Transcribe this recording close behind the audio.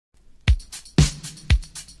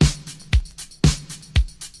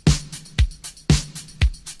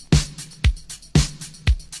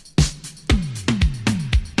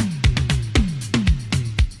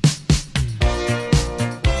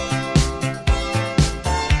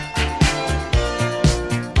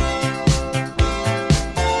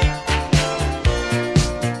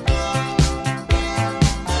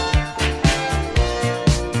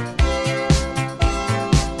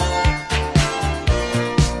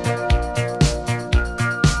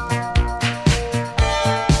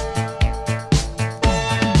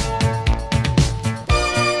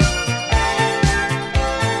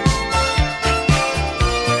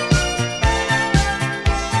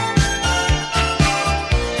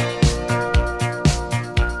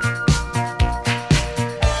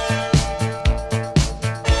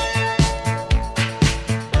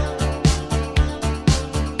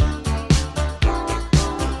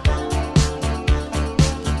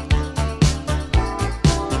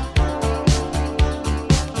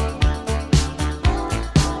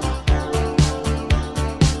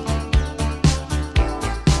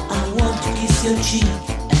your cheek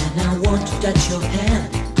and I want to touch your hand.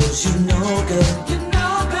 'Cause you know, girl,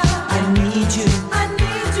 I need you.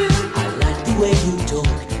 I like the way you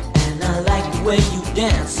talk and I like the way you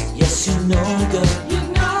dance. Yes, you know, girl,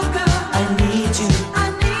 I need you.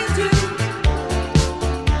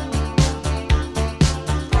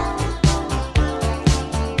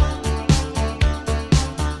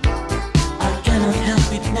 I cannot help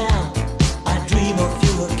it now, I dream of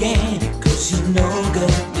you again. 'Cause you know,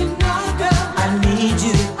 girl, I need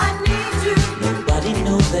you. Nobody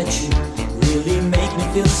knows that you really make me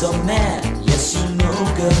feel so mad. Yes, you know,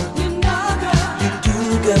 girl, you do,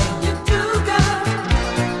 girl.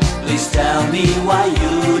 Please tell me why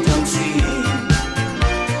you don't see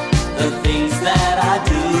the things that I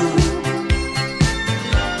do.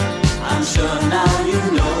 I'm sure now you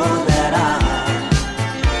know that I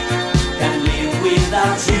can live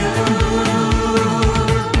without you.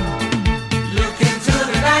 Look into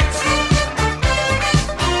the night,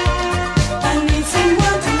 I need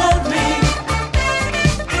someone to love me.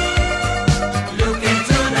 Look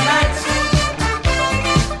into the night,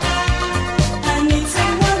 I need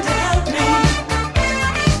someone to help me.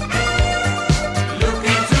 Look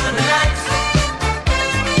into the night,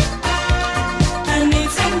 I need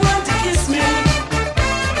someone to kiss me.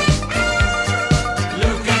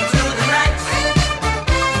 Look into the night,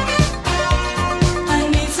 I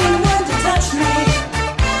need someone to touch me.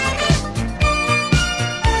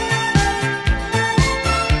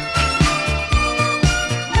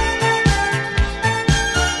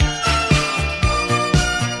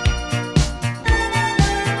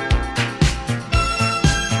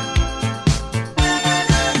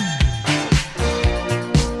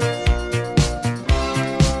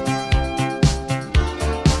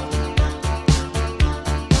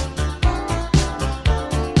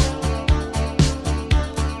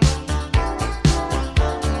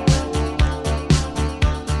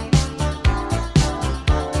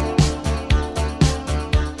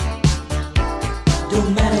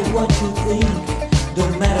 Don't matter what you think,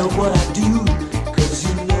 don't matter what I do. 'Cause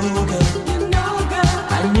you know, girl,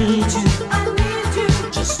 I need you.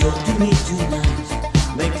 Just talk to me tonight,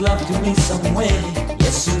 make love to me some way.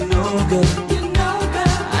 Yes, you know, girl,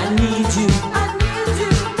 I need you.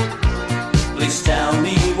 Please tell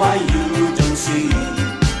me why you don't see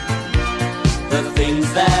the things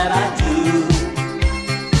that I do.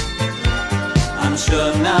 I'm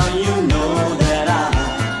sure now you know that I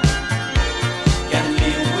can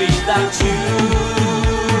live without you.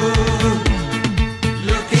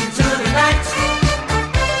 Look into the night,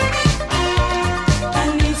 I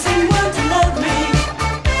need someone to love me.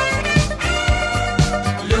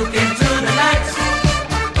 Look into the night,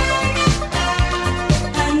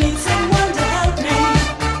 I need someone to help me.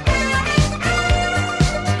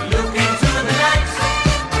 Look into the night,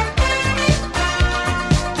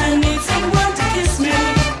 I need someone to kiss me.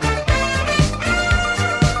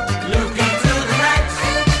 Look into the night,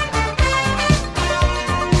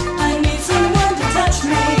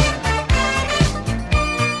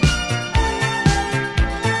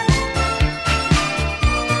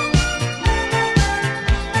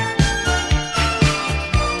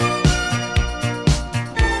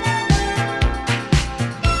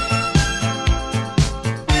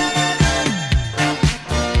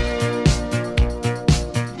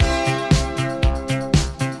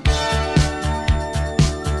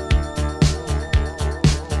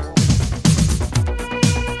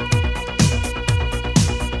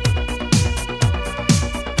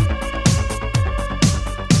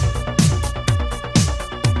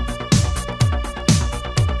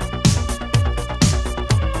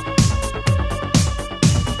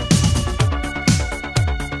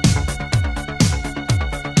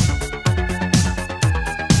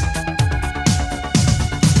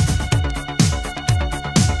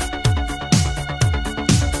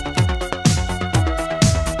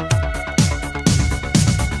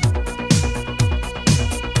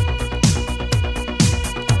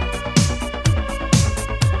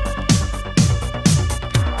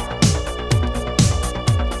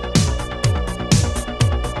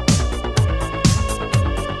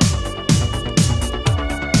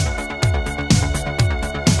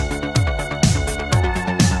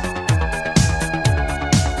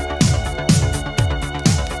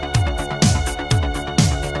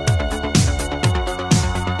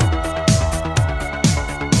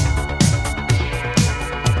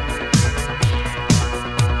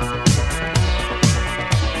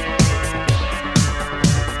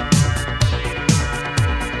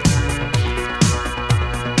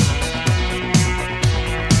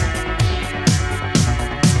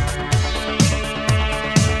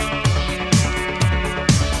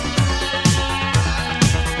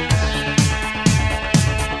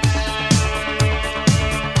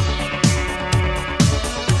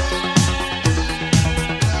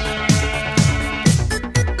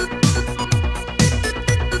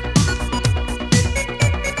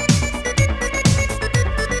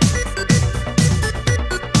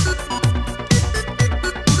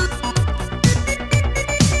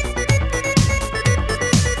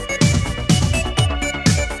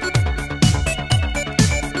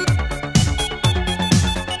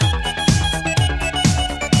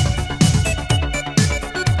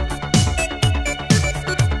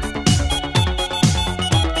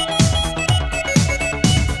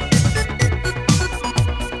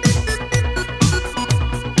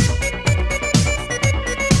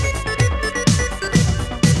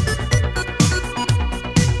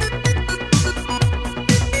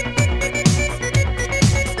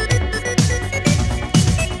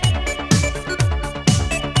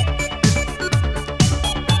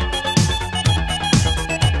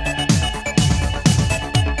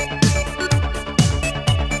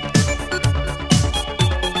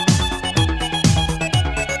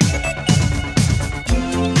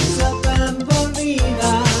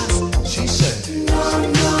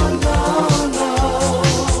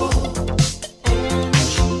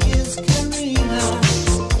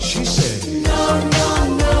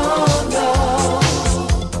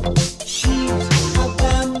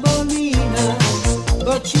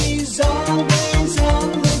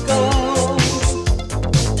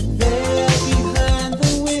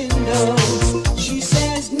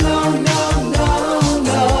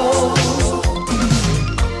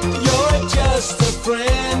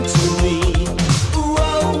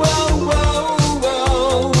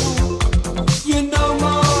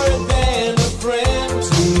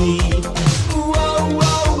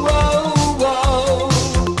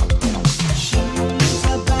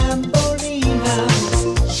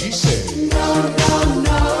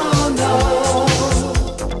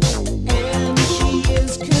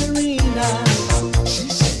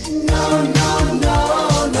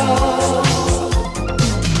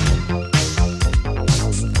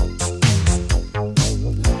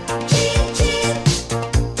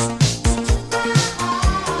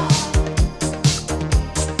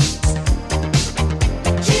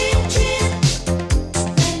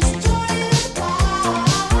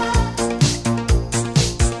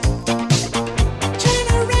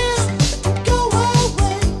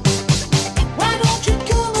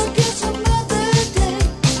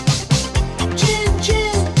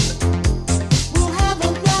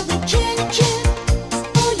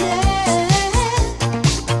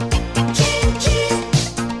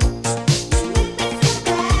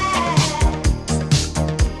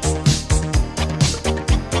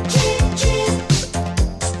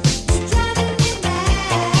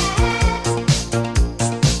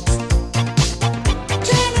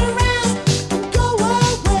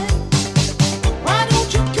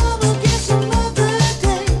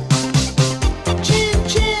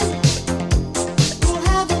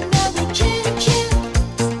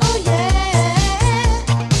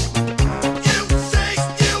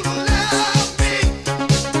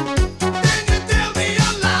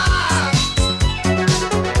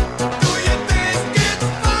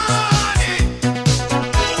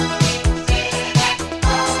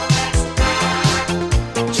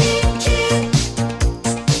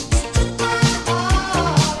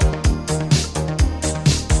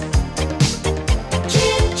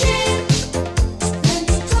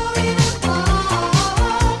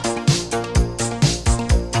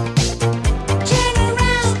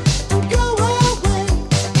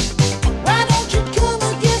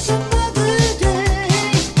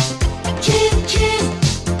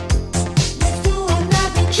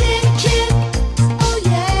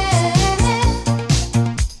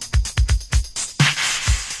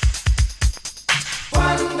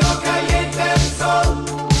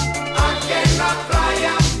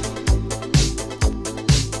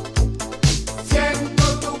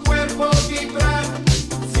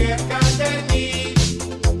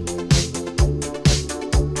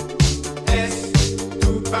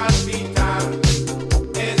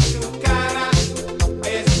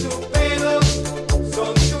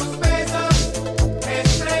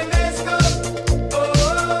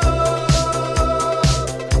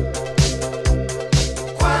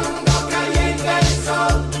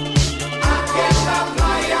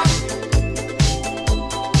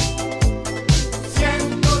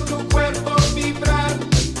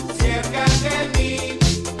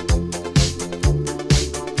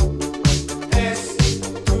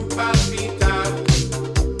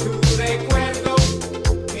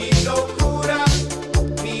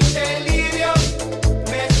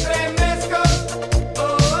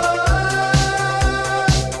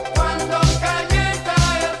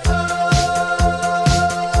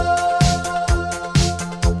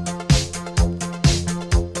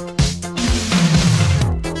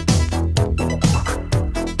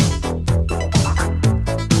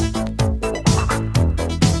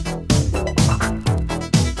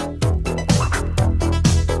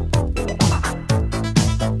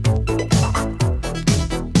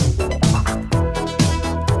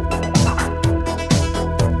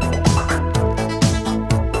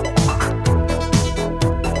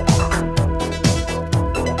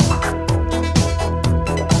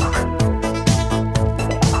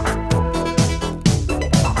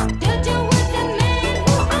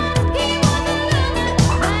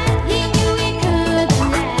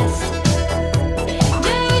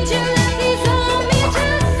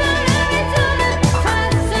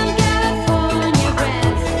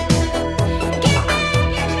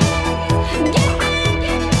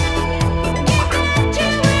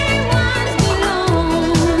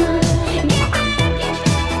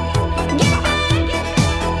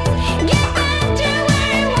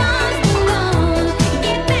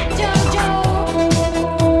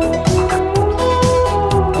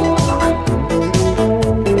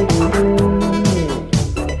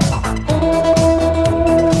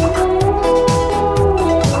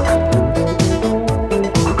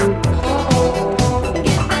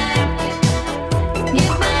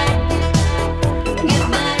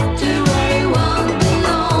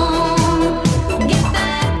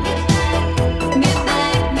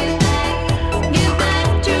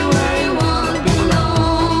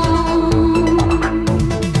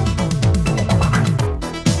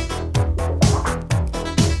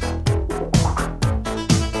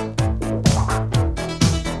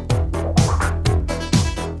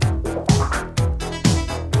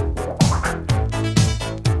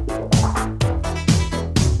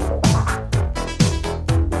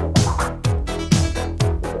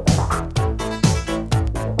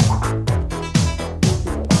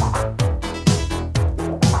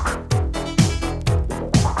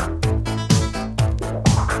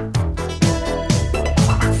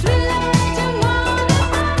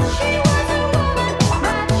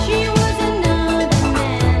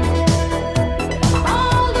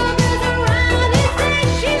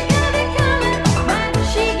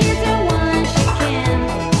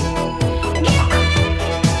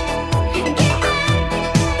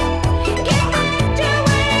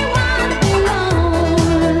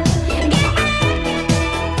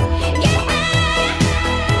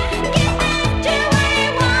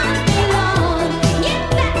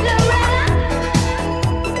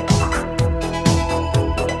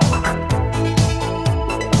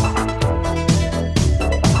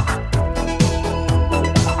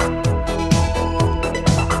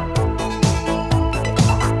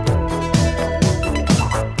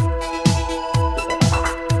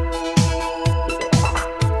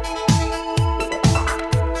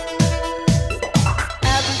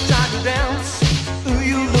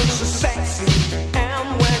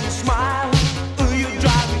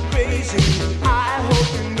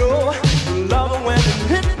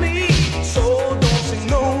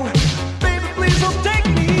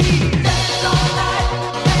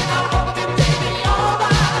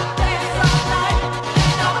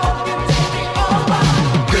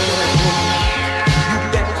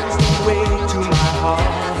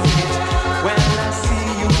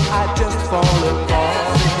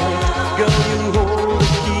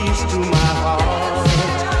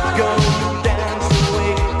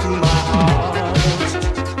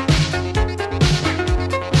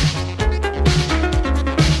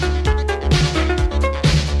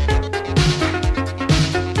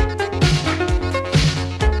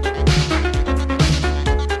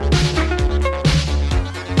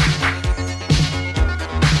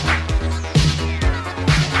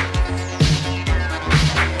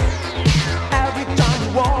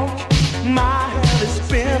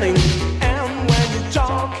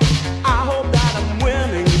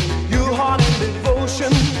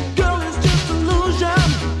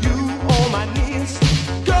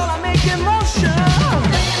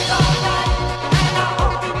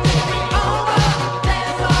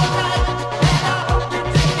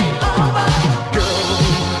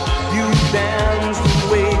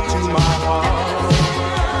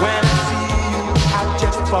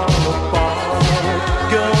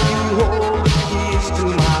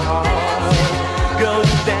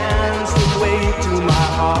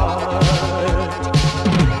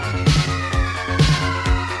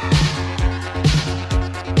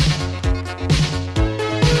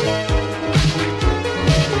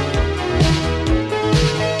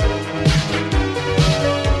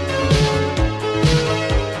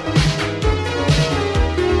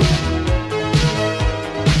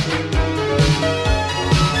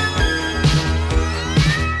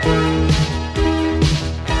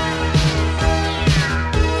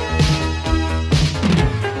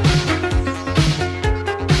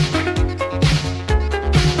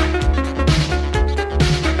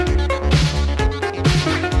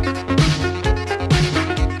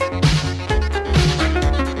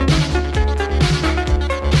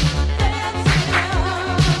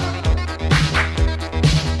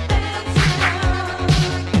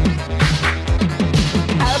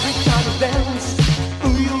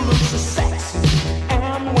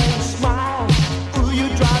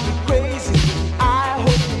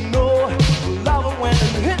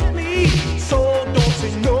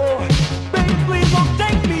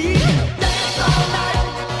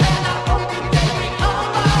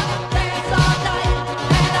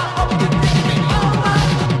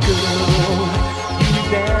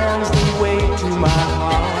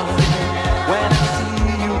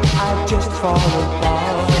 fall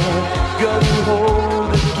apart. Girl, you hold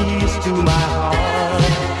the keys to my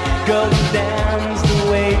heart. Girl, you dance the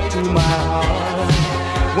way to my heart.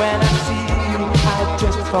 When I see you, I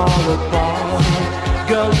just fall apart.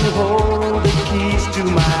 Girl, you hold the keys to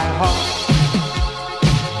my heart.